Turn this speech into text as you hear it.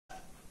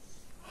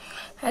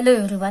Hello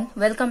everyone,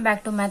 welcome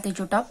back to math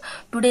एजुटॉप।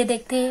 Today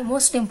देखते हैं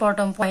most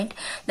important point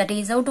that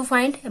is how to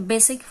find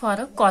basic for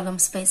a column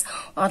space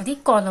और the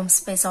column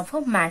space of a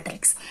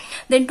matrix.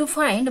 Then to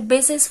find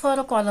basis for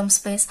a column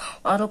space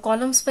और a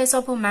column space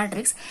of a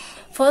matrix,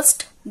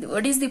 first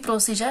what is the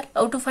procedure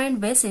how to find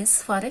basis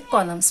for a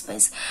column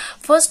space.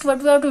 First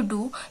what we have to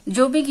do,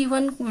 जो भी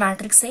given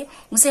matrix है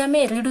उसे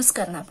हमें reduce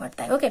करना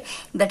पड़ता है. Okay,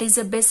 that is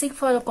the basic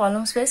for a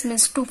column space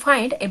means to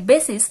find a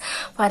basis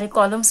for a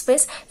column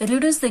space,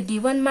 reduce the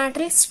given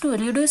matrix to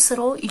reduce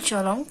row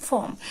echelon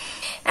form,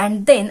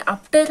 and then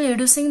after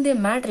reducing the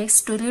matrix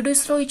to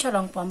reduce row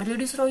echelon form.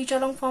 reduce row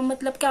echelon form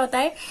मतलब क्या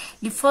होता है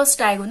कि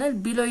first diagonal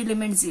below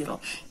element 0,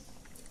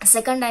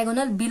 second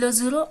diagonal below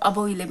 0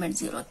 above element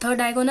 0, third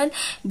diagonal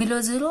below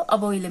 0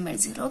 above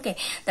element 0. Okay,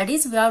 that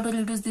is we have to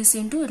reduce this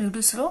into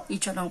reduce row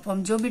echelon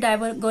form. जो भी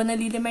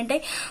diagonal element है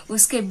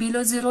उसके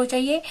below 0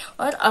 चाहिए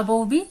और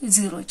above भी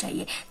 0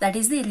 चाहिए, that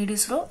is the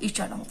reduce row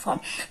echelon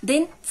form.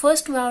 Then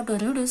first we have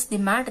to reduce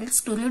the matrix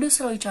to reduce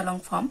row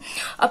echelon form.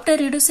 After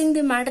reducing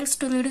the matrix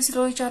to reduce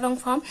row echelon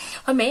form,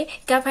 हमें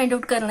क्या find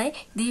out करना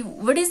है, the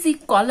what is the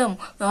column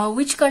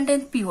which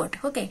contain pivot.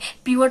 Okay,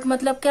 pivot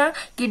मतलब क्या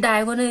कि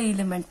diagonal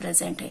element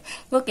present.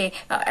 Okay,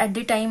 at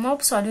the time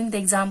of solving the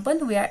example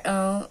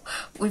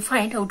we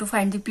find how to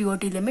find the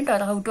pivot element or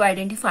how to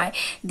identify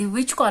the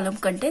which column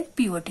contain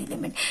pivot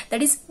element.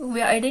 That is,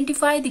 we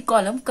identify the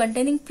column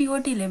containing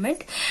pivot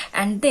element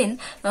and then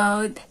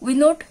we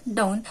note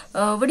down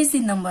what is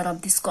the number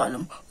of this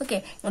column.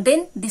 Okay,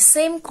 then the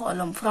same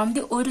column from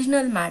the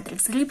original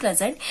matrix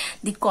represent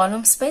the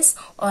column space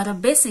or a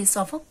basis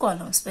of a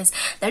column space.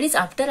 That is,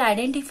 after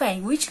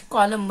identifying which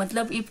column,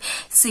 matlab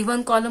if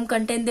C1 column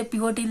contain the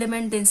pivot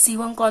element, then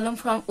C1 column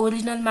from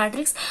original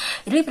matrix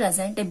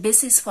represent a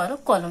basis for a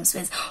column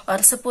space. Or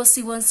suppose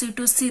C1,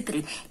 C2,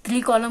 C3,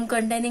 three column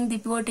containing the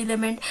pivot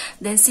element,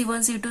 then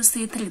C1, C2,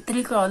 C3,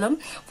 three column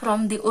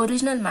from the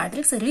original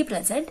matrix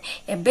represent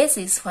a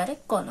basis for a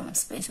column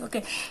space.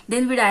 Okay,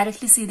 then we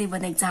directly see the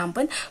one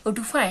example how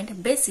to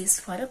find basis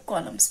for a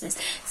column space.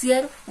 So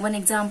here one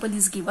example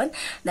is given,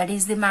 that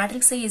is the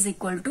matrix A is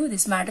equal to,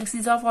 this matrix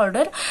is of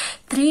order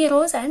 3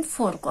 rows and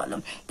 4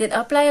 column. Then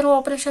apply row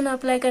operation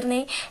apply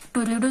करने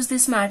to reduce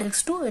this matrix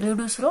to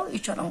reduce row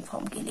echelon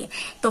form के लिए.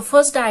 तो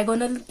first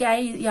diagonal क्या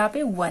है यहाँ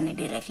पे 1 है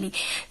directly.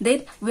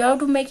 Then we have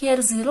to make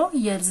here 0,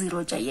 here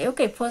 0 चाहिए.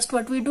 Okay, first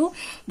what we do,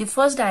 the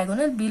first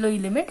diagonal below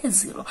element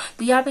is 0,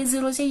 तो यहाँ पे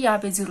 0 चाहिए, यहाँ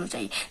पे 0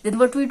 चाहिए. Then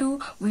what we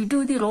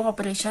do the row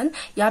operation.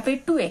 यहाँ पे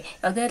 2 है,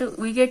 अगर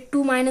we get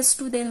 2 minus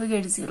 2 then we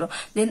get 0.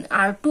 Then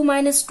r2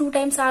 minus 2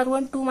 times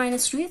r1, 2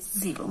 minus 2 is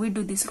 0. We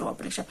do this row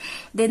operation.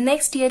 Then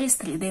next here is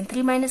 3, then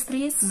 3 minus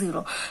 3 is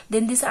 0.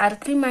 Then this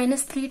r3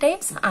 minus 3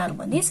 times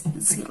r1 is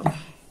 0.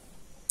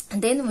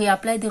 Then we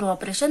apply the row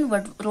operation.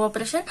 What row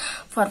operation?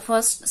 For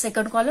first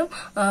second column,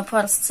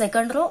 for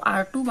second row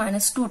r2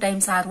 minus 2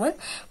 times r1.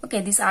 Okay,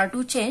 this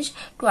r2 changed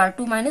to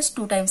r2 minus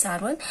 2 times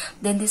r1.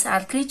 Then this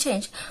r3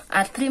 changed,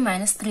 r3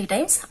 minus 3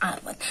 times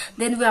r1.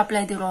 Then we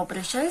apply the row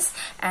operations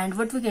and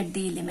what we get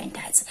the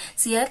element as.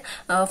 See here,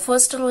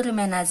 first row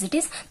remain as it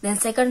is. Then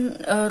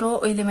second row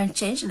element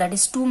change, that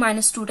is 2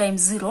 minus 2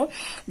 times 0.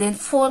 Then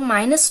 4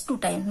 minus 2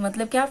 times,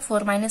 मतलब क्या,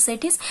 4 minus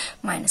 8 is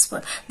minus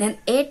 4. Then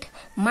 8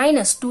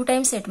 minus 2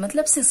 times 8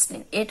 मतलब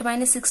 16. 8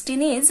 minus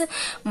 16 is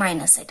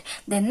minus 8.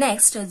 Then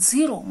next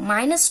 0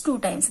 minus 2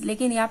 times,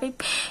 लेकिन यहाँ पे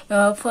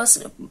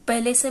first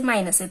पहले से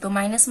minus है तो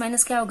माइनस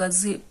माइनस क्या होगा,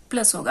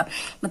 प्लस होगा,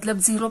 मतलब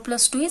 0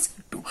 plus 2 is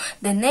 2.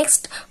 Then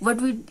next what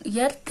we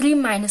here 3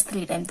 minus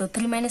 3 times, तो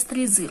 3 minus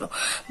 3 is 0.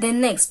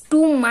 Then next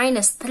 2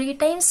 minus 3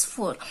 times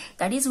 4,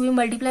 that is we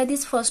multiply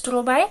this first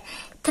row by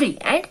 3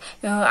 and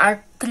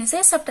r3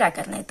 से सब्ट्रैक्ट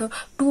करना है, तो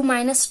 2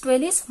 minus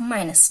 12 is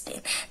minus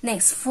 10.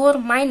 Next 4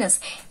 minus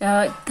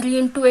 3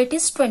 into 8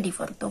 is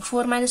 24, तो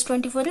 4 minus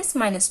 24 is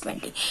minus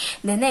 20.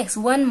 Then next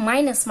 1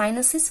 minus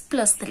minus is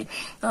plus 3,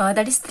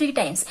 that is 3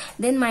 times.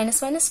 Then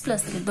minus minus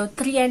plus 3, तो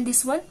 3 and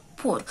this one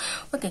 4.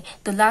 Okay,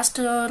 तो last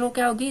row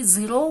क्या होगी,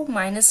 0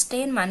 minus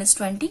 10 minus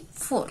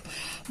 24.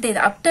 Then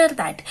after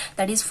that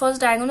is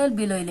first diagonal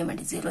below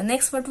element is 0.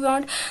 Next what we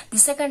want,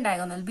 the second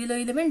diagonal below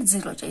element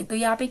 0 चाहिए, तो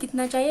यहाँ पे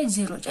कितना चाहिए,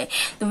 0 चाहिए.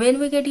 तो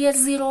when we get here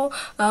 0,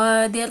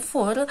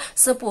 therefore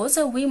suppose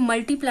we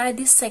multiply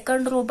this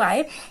second row by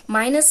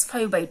minus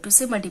 5/2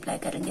 से multiply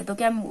करेंगे तो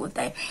क्या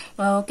होता है,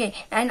 okay,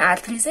 and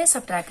r3 से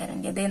subtract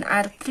करेंगे. Then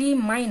r3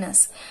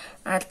 minus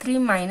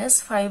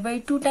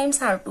 5/2 times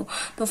r2,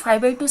 तो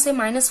 5/2 से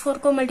minus 4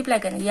 को मल्टीप्लाई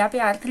करेंगे. यहाँ पे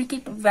r3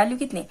 की वैल्यू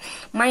कितनी,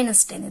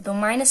 minus 10 है, तो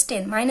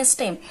minus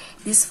 10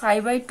 दिस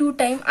 5/2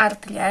 टाइम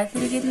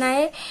r3 कितना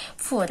है,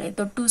 4 है,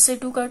 तो 2 से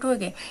 2 कट हो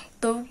गए,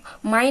 तो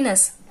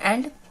माइनस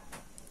एंड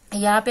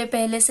यहाँ पे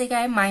पहले से क्या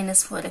है,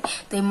 -4 है,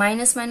 तो ये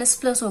माइनस माइनस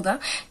प्लस होगा,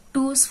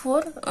 2 is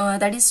 4,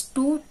 that is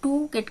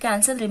 2 get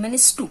cancel, remain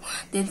is 2.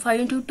 Then 5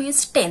 into 2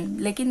 is 10.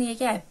 लेकिन ये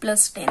क्या है,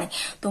 प्लस 10 है,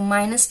 तो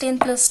minus 10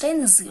 plus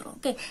 10 0.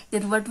 Okay,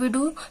 then what we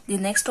do, the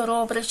next row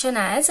operation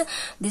as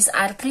this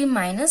R3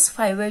 minus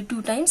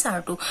 5/2 times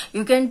R2.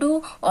 You can do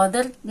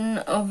other,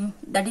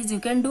 that is you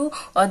can do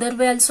other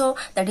way also,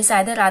 that is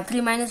either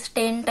R3 minus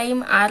 10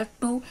 times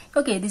R2.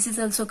 Okay, this is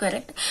also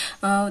correct.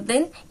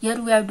 Then here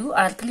we have do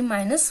R3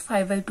 minus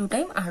 5/2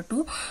 times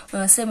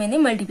R2 से मैंने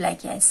multiply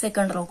किया है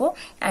second row को,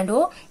 and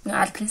वो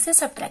R3 से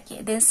subtract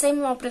किया. Then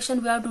same operation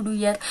we have to do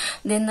here.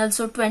 Then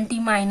also 20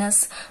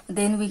 minus,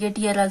 then we get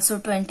here also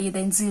 20,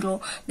 then 0,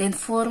 then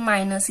 4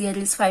 minus, here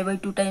is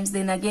 5/2 times,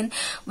 then again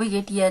we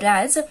get here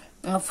as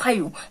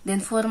 5, then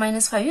 4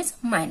 minus 5 is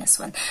minus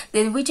 1,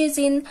 then which is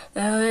in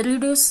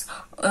reduce,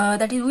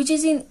 that is which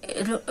is in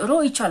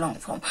row echelon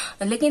form.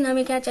 लेकिन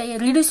हमें क्या चाहिए,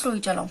 reduce रो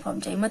echelon form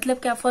चाहिए. मतलब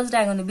क्या, first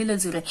diagonal below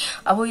 0 है,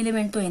 अब वो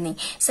एलिमेंट तो है नहीं.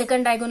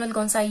 सेकंड डायगोनल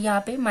कौन सा है,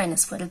 यहाँ पे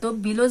 -4 है, तो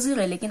बिलो 0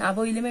 है, लेकिन अब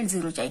वो एलिमेंट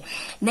 0 चाहिए.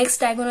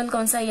 नेक्स्ट डायगोनल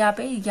कौन सा है, यहाँ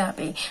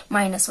पे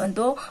 -1,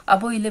 तो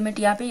अब वो एलिमेंट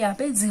यहाँ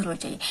पे 0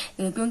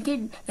 चाहिए, क्योंकि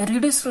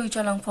रिड्यूस रो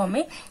इचेलॉन फॉर्म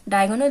में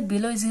डायगोनल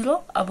बिलो 0,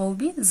 अब वो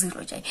भी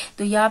 0 चाहिए.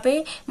 तो यहाँ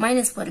पे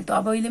 -4 है, तो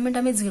अब वो एलिमेंट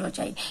हमें 0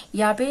 चाहिए.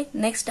 यहाँ पे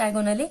नेक्स्ट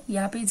डायगोनल है,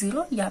 यहाँ पे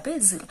 0, यहाँ पे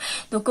 0,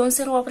 तो कौन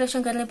से रो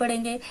ऑपरेशन करने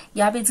पड़ेंगे,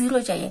 यहाँ पे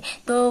 0 चाहिए,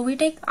 तो we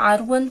take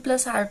R1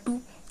 plus R2.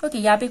 Okay,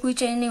 यहाँ पे कोई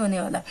चेंज नहीं होने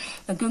वाला,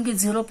 क्योंकि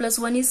 0 plus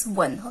 1 is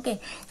 1. Okay,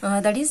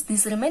 that is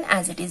this remain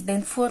as it is.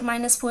 Then 4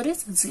 minus 4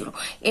 is 0,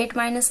 8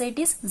 minus 8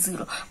 is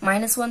 0,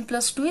 -1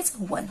 plus 2 is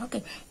 1.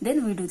 Okay,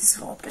 then we do this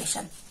row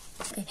operation.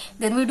 Okay,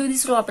 then we do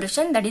this row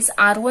operation, that is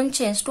R1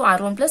 change to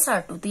R1 plus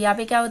R2. तो यहाँ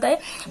पे क्या होता है,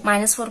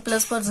 -4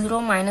 plus 4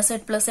 0,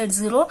 -8 plus 8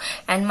 0,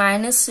 and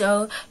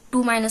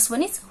 -2 minus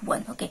 1 is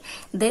 1. Okay,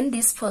 then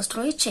this first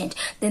row is changed.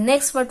 Then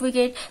next what we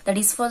get, that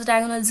is first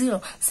diagonal 0,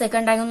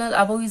 second diagonal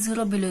above is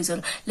 0, below is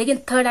 0, लेकिन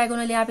third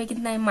diagonal यहाँ पे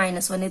कितना है,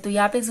 -1 है, तो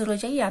यहाँ पे 0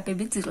 चाहिए, यहाँ पे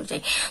भी 0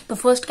 चाहिए. तो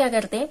फर्स्ट क्या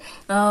करते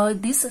हैं,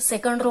 दिस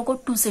सेकंड रो को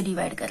 2 से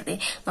डिवाइड करते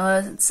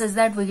हैं, such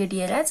that we get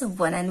here as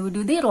 1, and we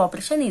do the row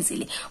operation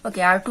easily.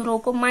 Okay, R2 रो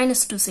को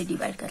 -2 से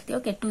डिवाइड करते हैं.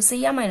 ओके, 2 से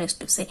या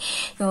 -2 से,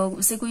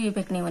 उससे कोई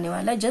इफेक्ट नहीं होने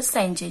वाला, जस्ट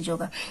साइन चेंज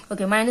होगा.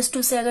 ओके,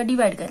 -2 से अगर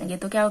डिवाइड करेंगे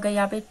तो क्या होगा,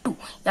 यहाँ पे 2,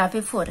 यहाँ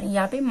पे 4 है,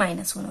 यहाँ पे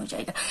 -1 हो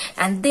जाएगा.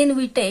 And then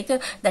we take,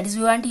 that is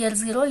we want here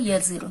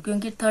 0,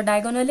 क्योंकि थर्ड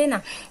डायगोनल है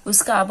ना,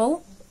 उसका अबव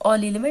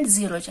ऑल एलिमेंट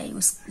 0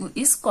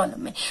 चाहिए इस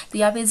कॉलम में, तो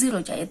यहाँ पे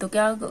 0 चाहिए. तो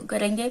क्या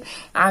करेंगे,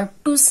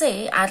 R2 से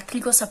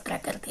R3 को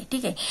सब्ट्रैक्ट करते हैं.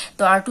 ठीक है,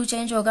 तो R2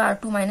 चेंज होगा,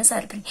 R2 माइनस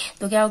R3,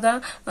 तो क्या होगा,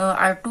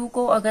 R2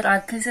 को अगर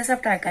R3 से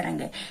सब्ट्रैक्ट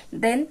करेंगे,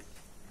 देन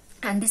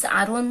एंड दिस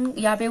R1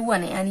 यहाँ पे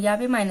 1 है, एंड यहाँ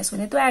पे -1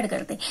 है, तो ऐड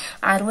करते हैं.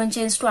 R1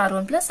 change to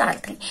R1 plus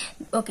R3.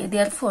 Okay,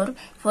 therefore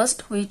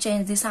first we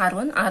change this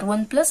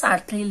R1 plus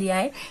R3 लिया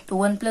है, तो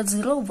 1 plus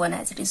 0 1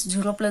 as it is,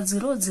 0 plus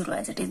 0 0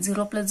 as it is,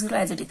 0 plus 0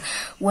 as it is,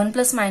 1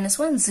 plus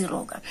 -1 0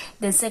 होगा.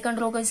 देन सेकंड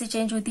रो कैसे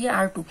change होती है,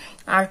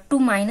 R2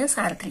 minus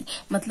R3,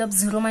 मतलब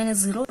 0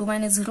 minus 0, 2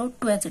 minus 0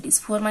 2 as it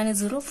is, 4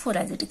 minus 0 4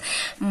 as it is,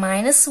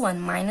 -1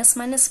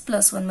 minus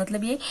plus 1,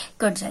 मतलब ये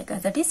cut जाएगा,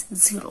 that is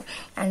 0,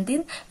 and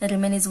then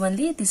remain is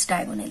only this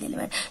diagonal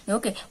element.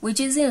 Okay, which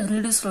is in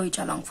reduced row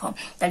echelon form,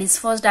 that is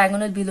first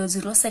diagonal below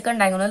 0,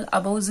 second diagonal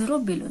above 0,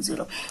 below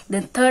 0,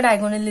 then third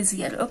diagonal is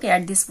here. Okay,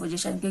 at this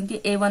position,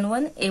 क्योंकि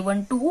A11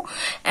 A12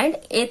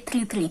 and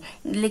A33,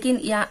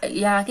 लेकिन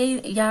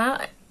यहाँ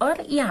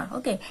और यहाँ.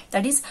 Okay,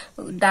 that is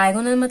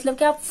diagonal, मतलब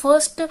क्या,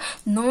 first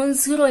non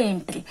zero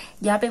entry.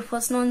 यहाँ पे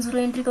first non zero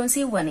entry कौन सी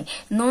है, 1 है,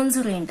 नॉन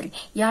जीरो एंट्री.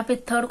 यहाँ पे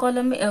थर्ड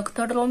कॉलम में,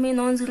 थर्ड रो में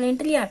नॉन जीरो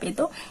एंट्री यहाँ पे,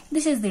 तो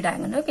this is the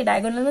diagonal. Okay,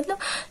 diagonal मतलब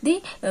the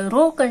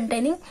row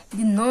containing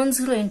the non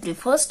zero entry,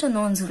 first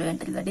non zero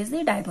entry, that is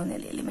the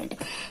diagonal element.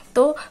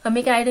 तो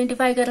हमें क्या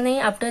आइडेंटिफाई करना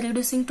है after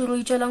reducing to row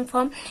echelon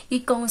form, कि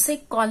कौन से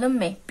कॉलम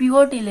में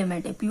पिवोट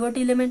एलिमेंट है. पिवोट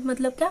एलिमेंट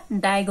मतलब क्या,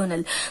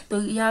 डायगोनल.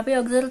 तो यहाँ पे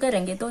ऑब्जर्व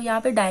करेंगे तो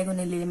यहाँ पे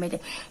डायगोनल एलिमेंट है,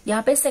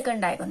 यहाँ पे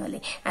सेकंड डायगोनल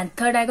है, एंड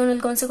थर्ड डायगोनल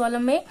कौन से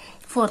कॉलम में,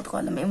 फोर्थ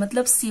कॉलम में.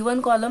 मतलब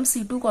C1 column,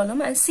 C2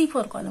 column and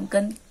C4 column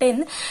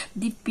contain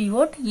the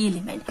pivot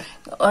element,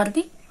 और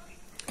the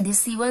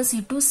C1,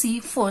 C2,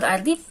 C4 are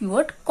the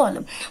pivot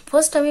column.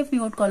 First हमें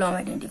पिवोट कॉलम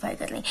आइडेंटिफाई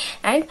करने,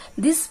 and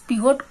this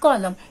pivot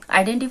column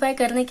identify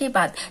करने के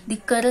बाद the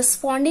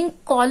corresponding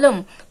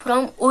column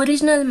from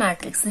original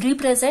matrix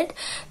represent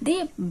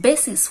the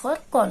basis for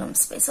column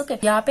space. Okay,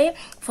 यहाँ पे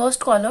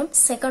first column,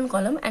 second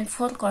column and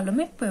fourth column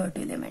में pivot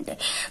element है.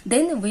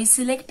 Then we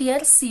select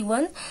here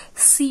C1,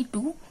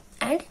 C2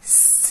 and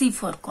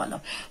C4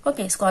 column.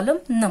 Okay, it's column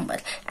number,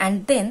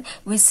 and then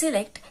we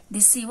select the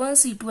C1,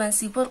 C2 and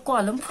C4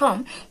 column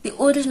from the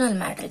original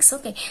matrix.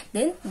 Okay,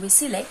 then we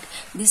select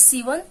the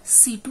C1,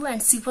 C2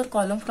 and C4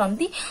 column from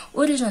the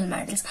original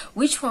matrix,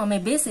 which form a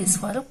basis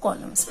for a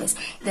column space.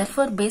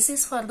 Therefore,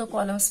 basis for the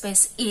column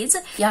space is,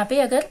 यहाँ पे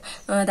अगर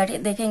that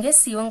देखेंगे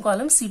C1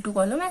 column, C2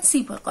 column and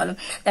C4 column,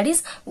 that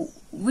is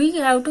we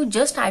have to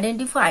just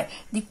identify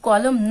the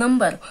column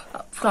number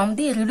from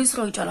the reduced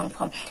row echelon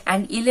form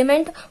and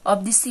element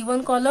of the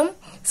C1 column,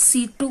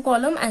 C2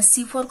 column and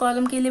C4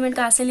 column के element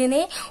कहाँ से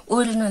लेने?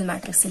 Original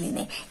matrix से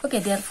लेने. Okay,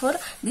 therefore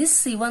this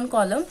C1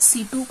 column,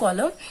 C2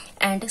 column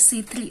and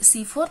C3,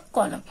 C4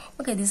 column.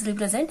 Okay, this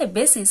represent a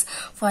basis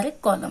for a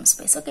column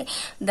space. Okay,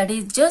 that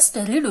is just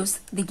reduce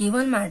the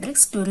given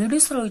matrix to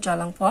reduced row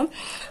echelon form,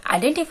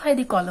 identify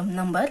the column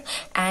number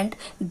and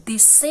the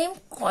same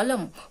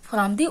column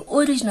from the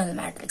original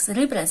matrix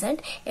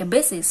represent a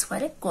basis for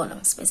a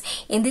column space.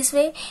 In this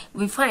way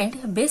we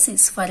find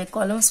basis for a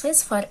column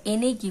space for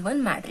any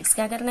given matrix.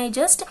 क्या करना है?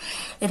 Just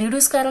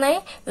reduce करना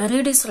है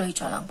reduced row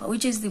echelon form,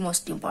 which is the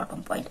most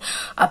important point.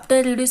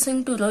 After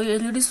reducing to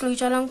reduced row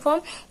echelon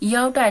form, you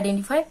have to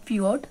identify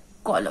pivot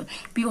column.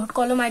 Pivot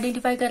column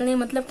identify करने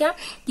मतलब क्या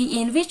कि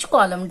in which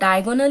column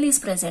diagonal is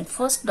present.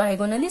 First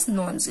diagonal is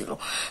non-zero.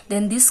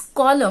 Then this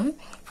column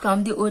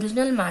from the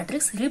original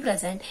matrix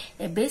represent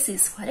a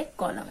basis for a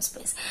column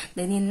space.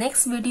 Then in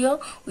next video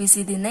we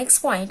see the next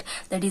point,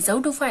 that is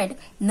how to find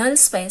null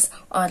space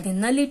or the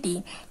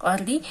nullity or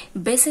the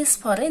basis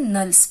for a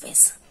null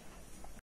space.